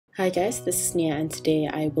Hi guys, this is Nia and today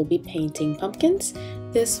I will be painting pumpkins.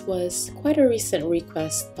 This was quite a recent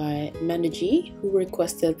request by Amanda G, who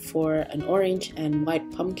requested for an orange and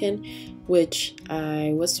white pumpkin, which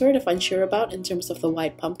I was sort of unsure about in terms of the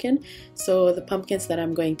white pumpkin. So the pumpkins that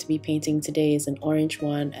I'm going to be painting today is an orange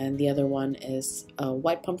one and the other one is a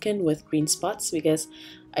white pumpkin with green spots because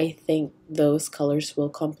I think those colors will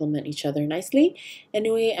complement each other nicely.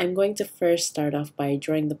 Anyway, I'm going to first start off by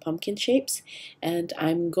drawing the pumpkin shapes, and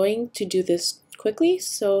I'm going to do this quickly.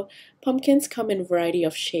 So pumpkins come in a variety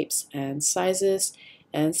of shapes and sizes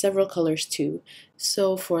and several colors too.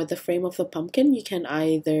 So for the frame of the pumpkin, you can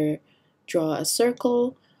either draw a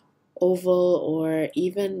circle, oval, or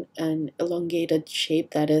even an elongated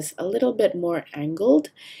shape that is a little bit more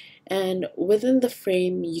angled. And within the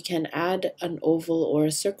frame, you can add an oval or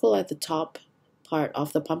a circle at the top part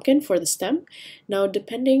of the pumpkin for the stem. Now,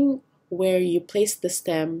 depending where you place the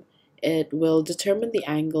stem, it will determine the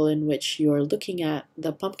angle in which you're looking at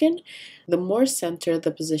the pumpkin. The more center the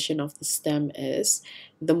position of the stem is,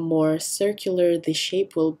 the more circular the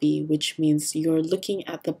shape will be, which means you're looking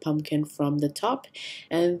at the pumpkin from the top.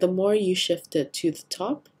 And the more you shift it to the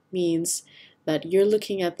top means that you're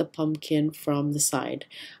looking at the pumpkin from the side.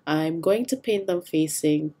 I'm going to paint them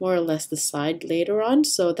facing more or less the side later on,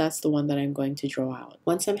 so that's the one that I'm going to draw out.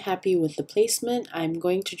 Once I'm happy with the placement, I'm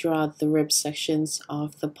going to draw out the rib sections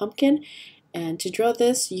of the pumpkin. And to draw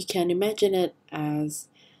this, you can imagine it as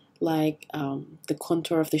like the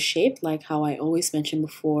contour of the shape, like how I always mentioned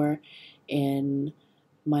before in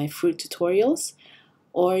my fruit tutorials.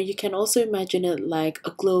 Or you can also imagine it like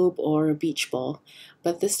a globe or a beach ball.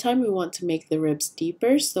 But this time we want to make the ribs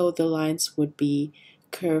deeper, so the lines would be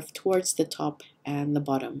curved towards the top and the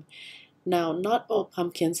bottom. Now, not all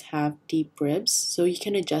pumpkins have deep ribs, so you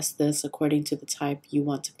can adjust this according to the type you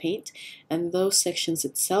want to paint. And those sections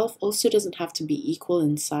itself also doesn't have to be equal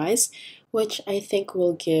in size, which I think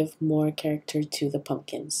will give more character to the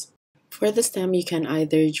pumpkins. For the stem, you can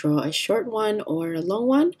either draw a short one or a long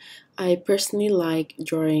one. I personally like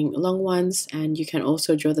drawing long ones, and you can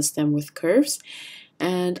also draw the stem with curves.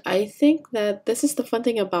 And I think that this is the fun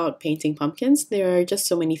thing about painting pumpkins. There are just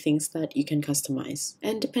so many things that you can customize.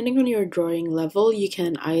 And depending on your drawing level, you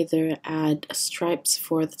can either add stripes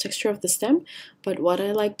for the texture of the stem, but what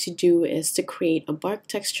I like to do is to create a bark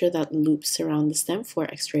texture that loops around the stem for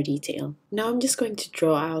extra detail. Now I'm just going to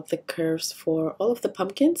draw out the curves for all of the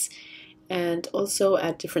pumpkins and also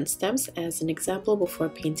add different stems as an example before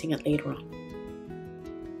painting it later on.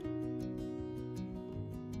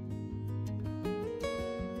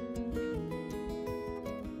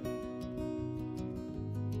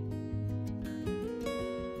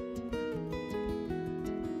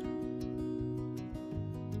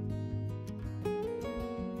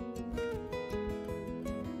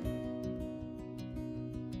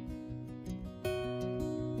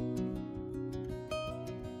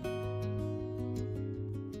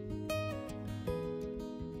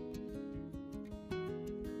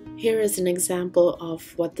 Here is an example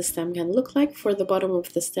of what the stem can look like. For the bottom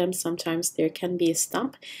of the stem, sometimes there can be a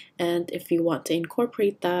stump, and if you want to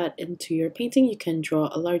incorporate that into your painting, you can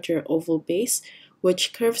draw a larger oval base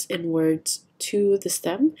which curves inwards to the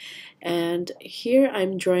stem. And here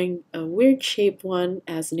I'm drawing a weird shape one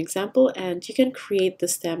as an example, and you can create the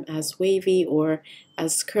stem as wavy or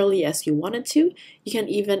as curly as you want it to. You can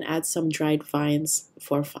even add some dried vines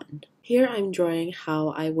for fun. Here I'm drawing how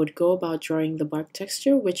I would go about drawing the bark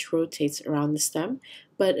texture, which rotates around the stem.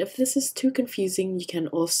 But if this is too confusing, you can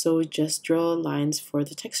also just draw lines for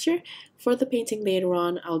the texture. For the painting later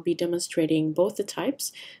on, I'll be demonstrating both the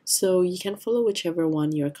types, so you can follow whichever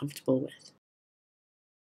one you're comfortable with.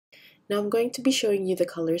 Now I'm going to be showing you the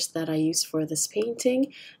colors that I use for this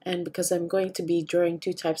painting, and because I'm going to be drawing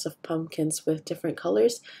two types of pumpkins with different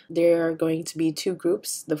colors, there are going to be two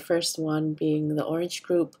groups, the first one being the orange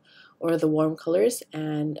group or the warm colors,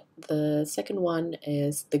 and the second one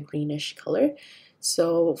is the greenish color.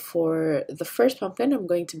 So for the first pumpkin, I'm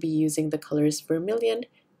going to be using the colors Vermilion,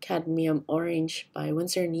 Cadmium Orange by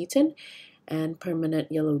Winsor & Newton, and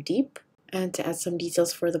Permanent Yellow Deep. And to add some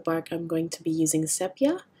details for the bark, I'm going to be using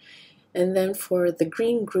Sepia. And then for the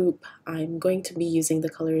green group, I'm going to be using the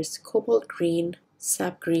colors Cobalt Green,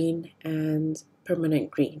 Sap Green, and Permanent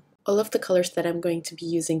Green. All of the colors that I'm going to be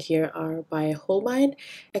using here are by Holbein,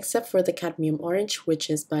 except for the Cadmium Orange, which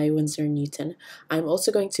is by Winsor & Newton. I'm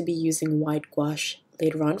also going to be using white gouache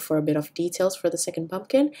later on for a bit of details for the second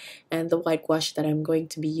pumpkin, and the white gouache that I'm going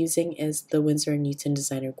to be using is the Winsor & Newton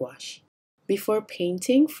Designer Gouache. Before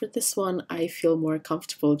painting for this one, I feel more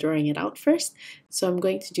comfortable drawing it out first, so I'm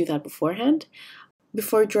going to do that beforehand.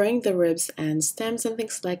 Before drawing the ribs and stems and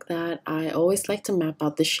things like that, I always like to map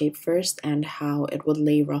out the shape first and how it would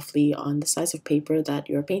lay roughly on the size of paper that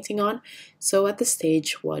you're painting on. So at this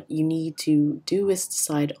stage, what you need to do is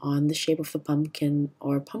decide on the shape of the pumpkin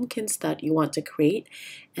or pumpkins that you want to create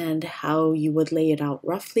and how you would lay it out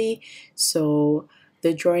roughly. So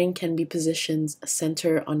the drawing can be positioned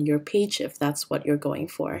center on your page if that's what you're going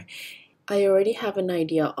for. I already have an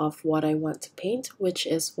idea of what I want to paint, which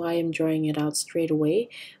is why I'm drawing it out straight away.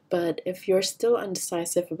 But if you're still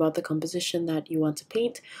undecisive about the composition that you want to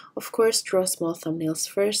paint, of course draw small thumbnails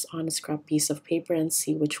first on a scrap piece of paper and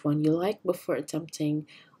see which one you like before attempting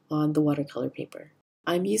on the watercolor paper.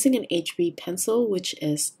 I'm using an HB pencil, which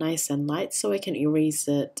is nice and light, so I can erase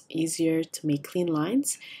it easier to make clean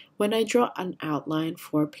lines. When I draw an outline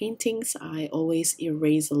for paintings, I always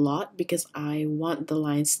erase a lot because I want the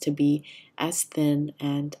lines to be as thin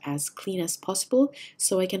and as clean as possible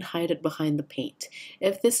so I can hide it behind the paint.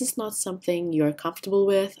 If this is not something you're comfortable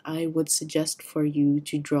with, I would suggest for you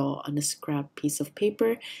to draw on a scrap piece of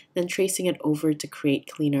paper, then tracing it over to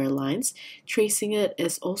create cleaner lines. Tracing it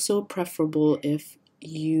is also preferable if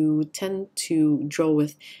you tend to draw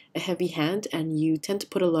with a heavy hand and you tend to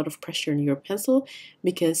put a lot of pressure on your pencil,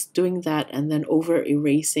 because doing that and then over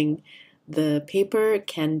erasing the paper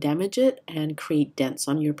can damage it and create dents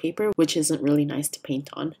on your paper, which isn't really nice to paint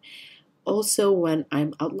on. Also, when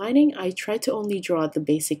I'm outlining, I try to only draw the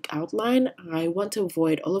basic outline. I want to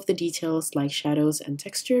avoid all of the details like shadows and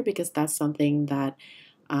texture because that's something that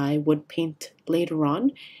I would paint later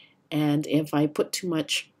on. And if I put too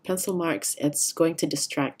much pencil marks, it's going to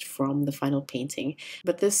distract from the final painting.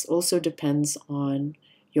 But this also depends on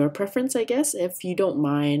your preference, I guess. If you don't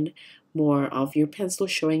mind more of your pencil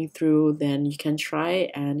showing through, then you can try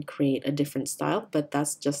and create a different style, but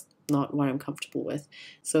that's just not what I'm comfortable with.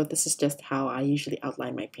 So this is just how I usually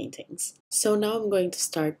outline my paintings. So now I'm going to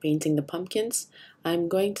start painting the pumpkins. I'm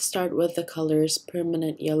going to start with the colors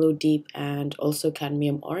Permanent Yellow Deep and also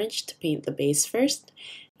Cadmium Orange to paint the base first.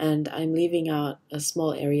 And I'm leaving out a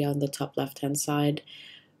small area on the top left hand side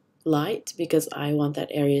light because I want that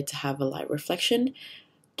area to have a light reflection.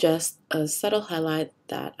 Just a subtle highlight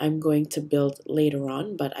that I'm going to build later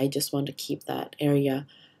on, but I just want to keep that area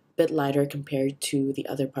a bit lighter compared to the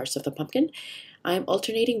other parts of the pumpkin. I'm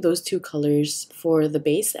alternating those two colors for the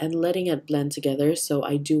base and letting it blend together, so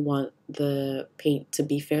I do want the paint to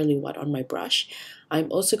be fairly wet on my brush.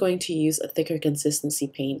 I'm also going to use a thicker consistency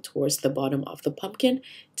paint towards the bottom of the pumpkin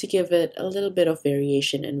to give it a little bit of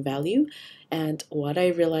variation in value. And what I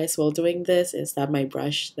realized while doing this is that my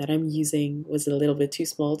brush that I'm using was a little bit too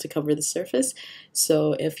small to cover the surface.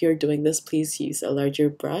 So if you're doing this, please use a larger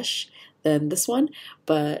brush than this one,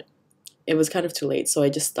 but it was kind of too late, so I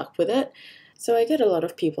just stuck with it. So I get a lot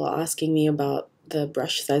of people asking me about the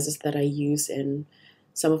brush sizes that I use in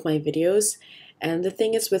some of my videos. And the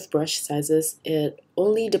thing is with brush sizes, it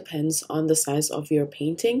only depends on the size of your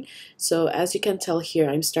painting. So as you can tell here,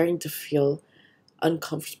 I'm starting to feel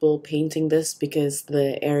uncomfortable painting this because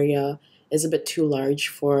the area is a bit too large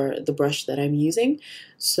for the brush that I'm using,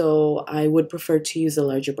 so I would prefer to use a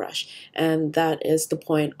larger brush. And that is the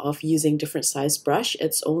point of using different size brush.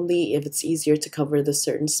 It's only if it's easier to cover the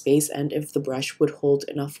certain space and if the brush would hold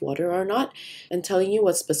enough water or not. And telling you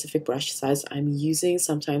what specific brush size I'm using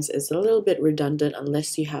sometimes is a little bit redundant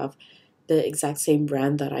unless you have the exact same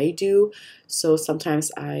brand that I do. So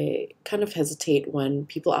sometimes I kind of hesitate when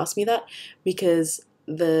people ask me that because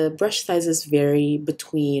the brush sizes vary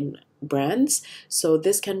between brands. So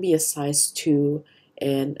this can be a size 2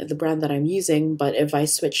 in the brand that I'm using, but if I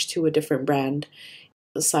switch to a different brand,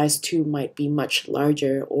 the size 2 might be much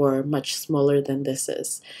larger or much smaller than this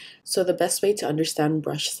is. So the best way to understand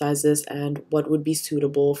brush sizes and what would be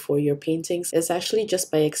suitable for your paintings is actually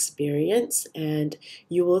just by experience, and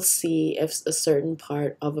you will see if a certain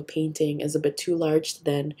part of a painting is a bit too large,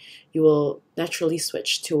 then you will naturally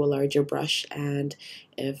switch to a larger brush, and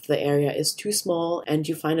if the area is too small and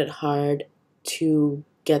you find it hard to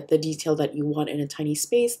get the detail that you want in a tiny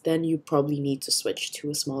space, then you probably need to switch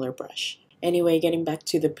to a smaller brush. Anyway, getting back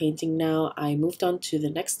to the painting now, I moved on to the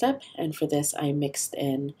next step, and for this I mixed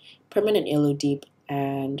in Permanent Yellow Deep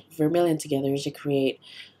and Vermilion together to create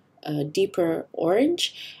a deeper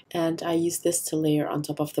orange, and I used this to layer on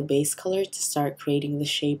top of the base color to start creating the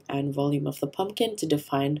shape and volume of the pumpkin to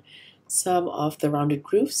define some of the rounded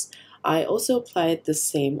grooves. I also applied the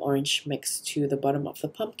same orange mix to the bottom of the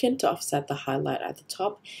pumpkin to offset the highlight at the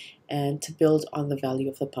top and to build on the value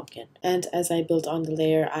of the pumpkin. And as I build on the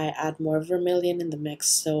layer, I add more vermilion in the mix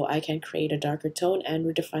so I can create a darker tone and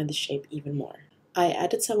redefine the shape even more. I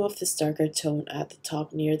added some of this darker tone at the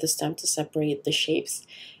top near the stem to separate the shapes,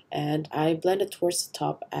 and I blend it towards the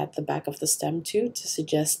top at the back of the stem too to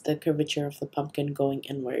suggest the curvature of the pumpkin going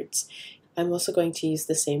inwards. I'm also going to use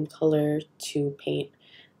the same color to paint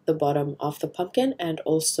the bottom of the pumpkin and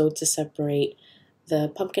also to separate the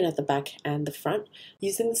pumpkin at the back and the front.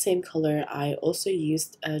 Using the same color, I also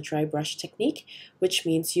used a dry brush technique, which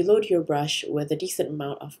means you load your brush with a decent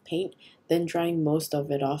amount of paint, then drying most of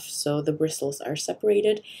it off so the bristles are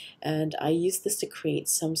separated, and I used this to create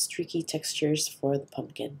some streaky textures for the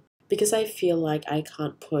pumpkin. Because I feel like I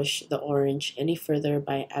can't push the orange any further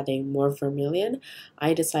by adding more vermilion,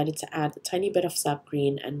 I decided to add a tiny bit of sap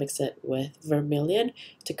green and mix it with vermilion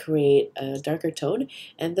to create a darker tone,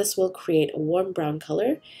 and this will create a warm brown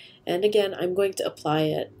color. And again, I'm going to apply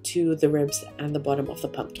it to the ribs and the bottom of the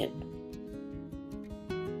pumpkin.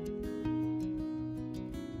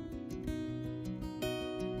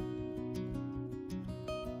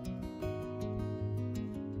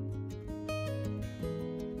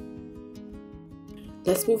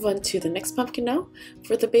 Let's move on to the next pumpkin now.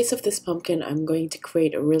 For the base of this pumpkin, I'm going to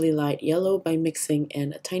create a really light yellow by mixing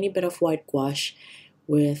in a tiny bit of white gouache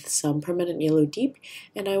with some permanent yellow deep,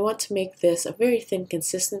 and I want to make this a very thin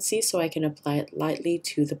consistency so I can apply it lightly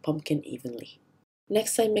to the pumpkin evenly.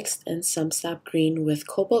 Next, I mixed in some sap green with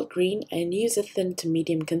cobalt green and use a thin to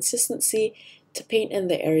medium consistency to paint in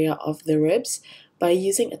the area of the ribs by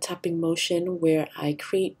using a tapping motion where I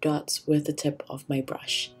create dots with the tip of my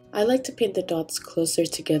brush. I like to paint the dots closer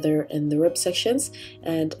together in the rib sections,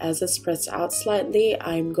 and as it spreads out slightly,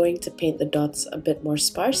 I'm going to paint the dots a bit more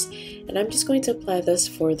sparse, and I'm just going to apply this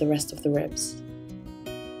for the rest of the ribs.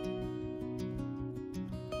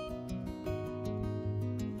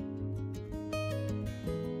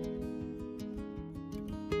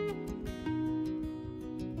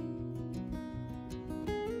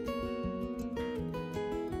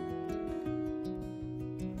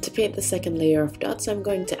 To paint the second layer of dots, I'm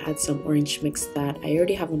going to add some orange mix that I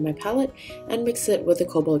already have on my palette and mix it with the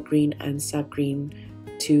cobalt green and sap green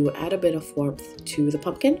to add a bit of warmth to the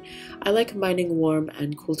pumpkin. I like combining warm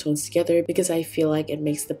and cool tones together because I feel like it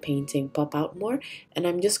makes the painting pop out more, and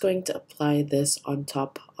I'm just going to apply this on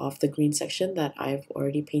top of the green section that I've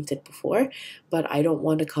already painted before, but I don't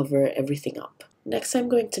want to cover everything up. Next, I'm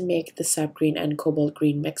going to make the sap green and cobalt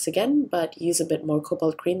green mix again, but use a bit more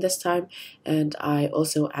cobalt green this time, and I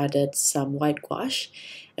also added some white gouache.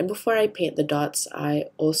 And before I paint the dots, I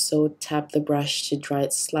also tap the brush to dry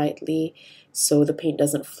it slightly so the paint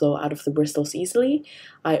doesn't flow out of the bristles easily.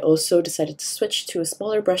 I also decided to switch to a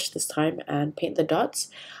smaller brush this time and paint the dots.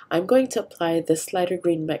 I'm going to apply this lighter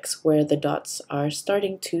green mix where the dots are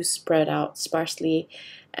starting to spread out sparsely,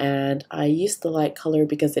 and I use the light color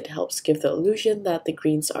because it helps give the illusion that the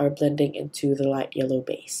greens are blending into the light yellow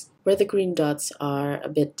base. Where the green dots are a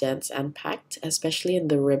bit dense and packed, especially in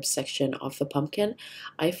the rib section of the pumpkin,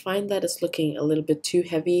 I find that it's looking a little bit too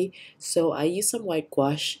heavy, so I use some white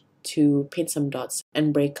gouache to paint some dots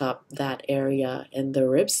and break up that area in the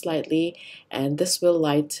ribs slightly, and this will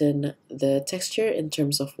lighten the texture in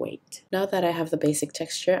terms of weight. Now that I have the basic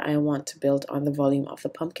texture, I want to build on the volume of the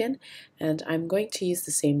pumpkin, and I'm going to use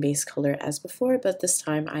the same base color as before, but this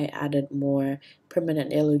time I added more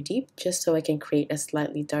permanent yellow deep just so I can create a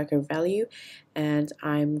slightly darker value, and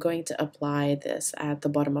I'm going to apply this at the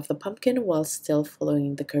bottom of the pumpkin while still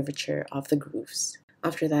following the curvature of the grooves.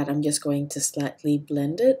 After that, I'm just going to slightly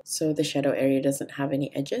blend it so the shadow area doesn't have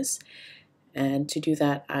any edges. And to do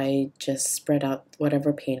that, I just spread out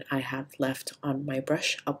whatever paint I have left on my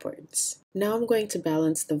brush upwards. Now I'm going to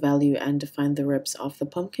balance the value and define the ribs of the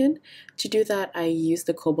pumpkin. To do that, I used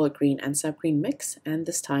the cobalt green and sap green mix, and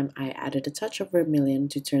this time I added a touch of vermilion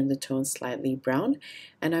to turn the tone slightly brown,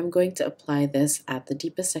 and I'm going to apply this at the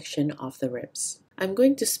deepest section of the ribs. I'm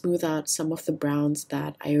going to smooth out some of the browns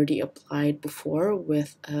that I already applied before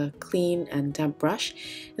with a clean and damp brush,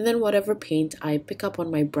 and then whatever paint I pick up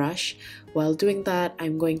on my brush, while doing that,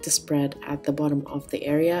 I'm going to spread at the bottom of the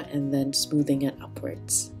area and then smoothing it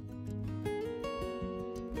upwards.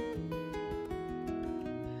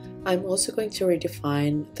 I'm also going to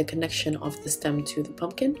redefine the connection of the stem to the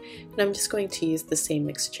pumpkin, and I'm just going to use the same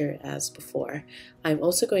mixture as before. I'm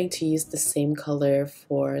also going to use the same color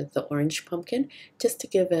for the orange pumpkin just to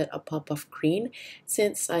give it a pop of green,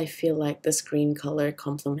 since I feel like this green color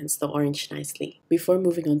complements the orange nicely. Before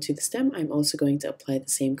moving on to the stem, I'm also going to apply the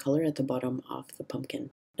same color at the bottom of the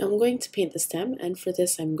pumpkin. Now I'm going to paint the stem, and for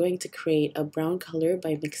this I'm going to create a brown color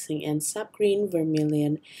by mixing in sap green,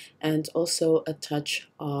 vermilion, and also a touch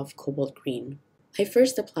of cobalt green. I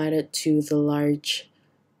first applied it to the large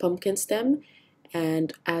pumpkin stem,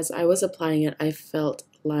 and as I was applying it I felt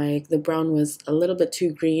like the brown was a little bit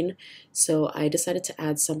too green, so I decided to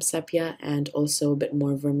add some sepia and also a bit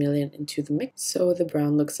more vermilion into the mix so the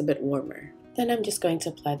brown looks a bit warmer. Then I'm just going to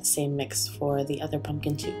apply the same mix for the other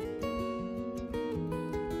pumpkin too.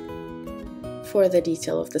 For the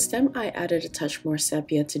detail of the stem, I added a touch more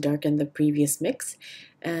sepia to darken the previous mix,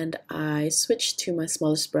 and I switched to my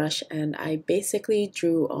smallest brush and I basically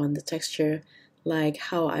drew on the texture like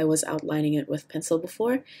how I was outlining it with pencil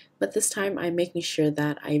before, but this time I'm making sure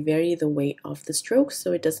that I vary the weight of the strokes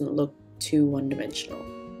so it doesn't look too one-dimensional.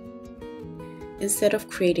 Instead of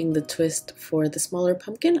creating the twist for the smaller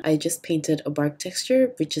pumpkin, I just painted a bark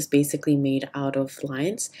texture, which is basically made out of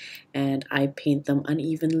lines, and I paint them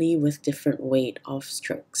unevenly with different weight of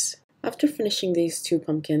strokes. After finishing these two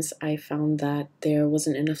pumpkins, I found that there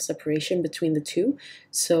wasn't enough separation between the two,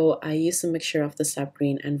 so I used a mixture of the sap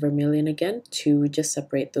green and vermilion again to just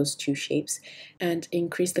separate those two shapes and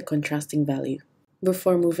increase the contrasting value.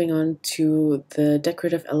 Before moving on to the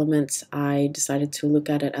decorative elements, I decided to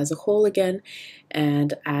look at it as a whole again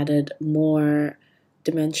and added more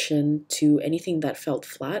dimension to anything that felt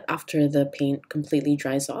flat after the paint completely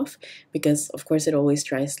dries off, because of course it always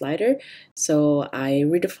dries lighter. So I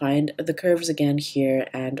redefined the curves again here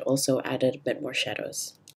and also added a bit more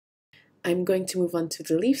shadows. I'm going to move on to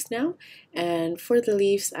the leaves now, and for the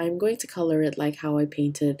leaves I'm going to color it like how I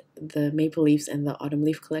painted the maple leaves in the autumn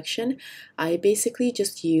leaf collection. I basically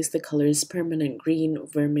just used the colors permanent green,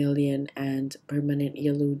 vermilion, and permanent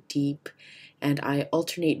yellow deep, and I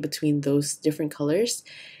alternate between those different colors.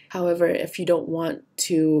 However, if you don't want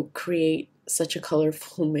to create such a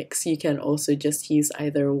colorful mix, you can also just use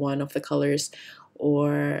either one of the colors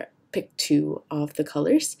or pick two of the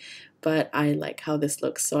colors, but I like how this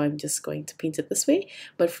looks, so I'm just going to paint it this way.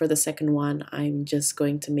 But for the second one, I'm just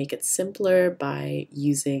going to make it simpler by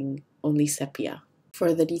using only sepia.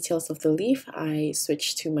 For the details of the leaf, I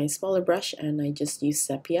switched to my smaller brush and I just used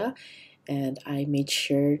sepia, and I made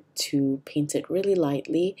sure to paint it really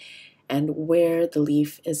lightly, and where the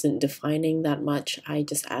leaf isn't defining that much, I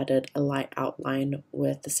just added a light outline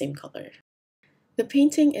with the same color. The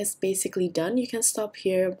painting is basically done. You can stop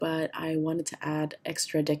here, but I wanted to add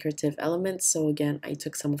extra decorative elements, so again I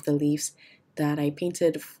took some of the leaves that I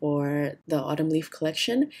painted for the autumn leaf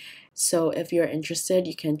collection. So if you're interested,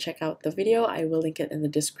 you can check out the video. I will link it in the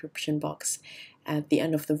description box at the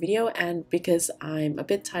end of the video, and because I'm a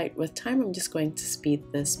bit tight with time, I'm just going to speed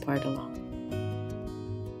this part along.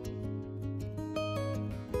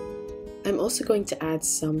 I'm also going to add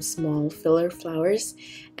some small filler flowers,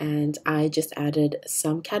 and I just added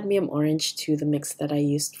some cadmium orange to the mix that I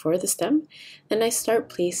used for the stem. Then I start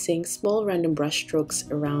placing small random brush strokes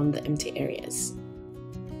around the empty areas.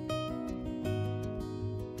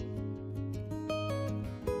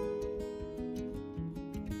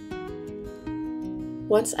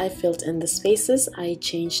 Once I filled in the spaces, I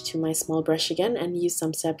changed to my small brush again and used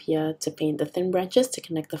some sepia to paint the thin branches to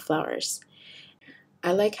connect the flowers.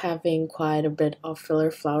 I like having quite a bit of filler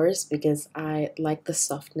flowers because I like the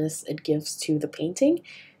softness it gives to the painting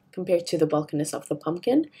compared to the bulkiness of the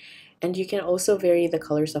pumpkin, and you can also vary the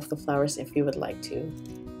colors of the flowers if you would like to.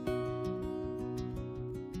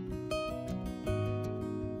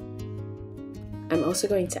 I'm also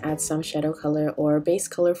going to add some shadow color or base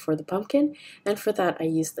color for the pumpkin, and for that I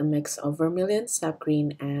used a mix of vermilion, sap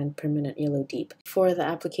green, and permanent yellow deep. For the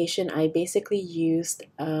application, I basically used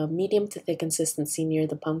a medium to thick consistency near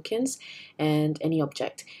the pumpkins and any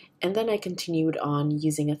object, and then I continued on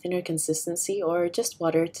using a thinner consistency or just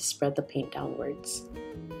water to spread the paint downwards.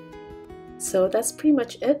 So that's pretty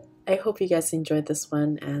much it. I hope you guys enjoyed this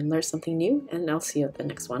one and learned something new, and I'll see you at the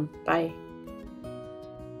next one. Bye!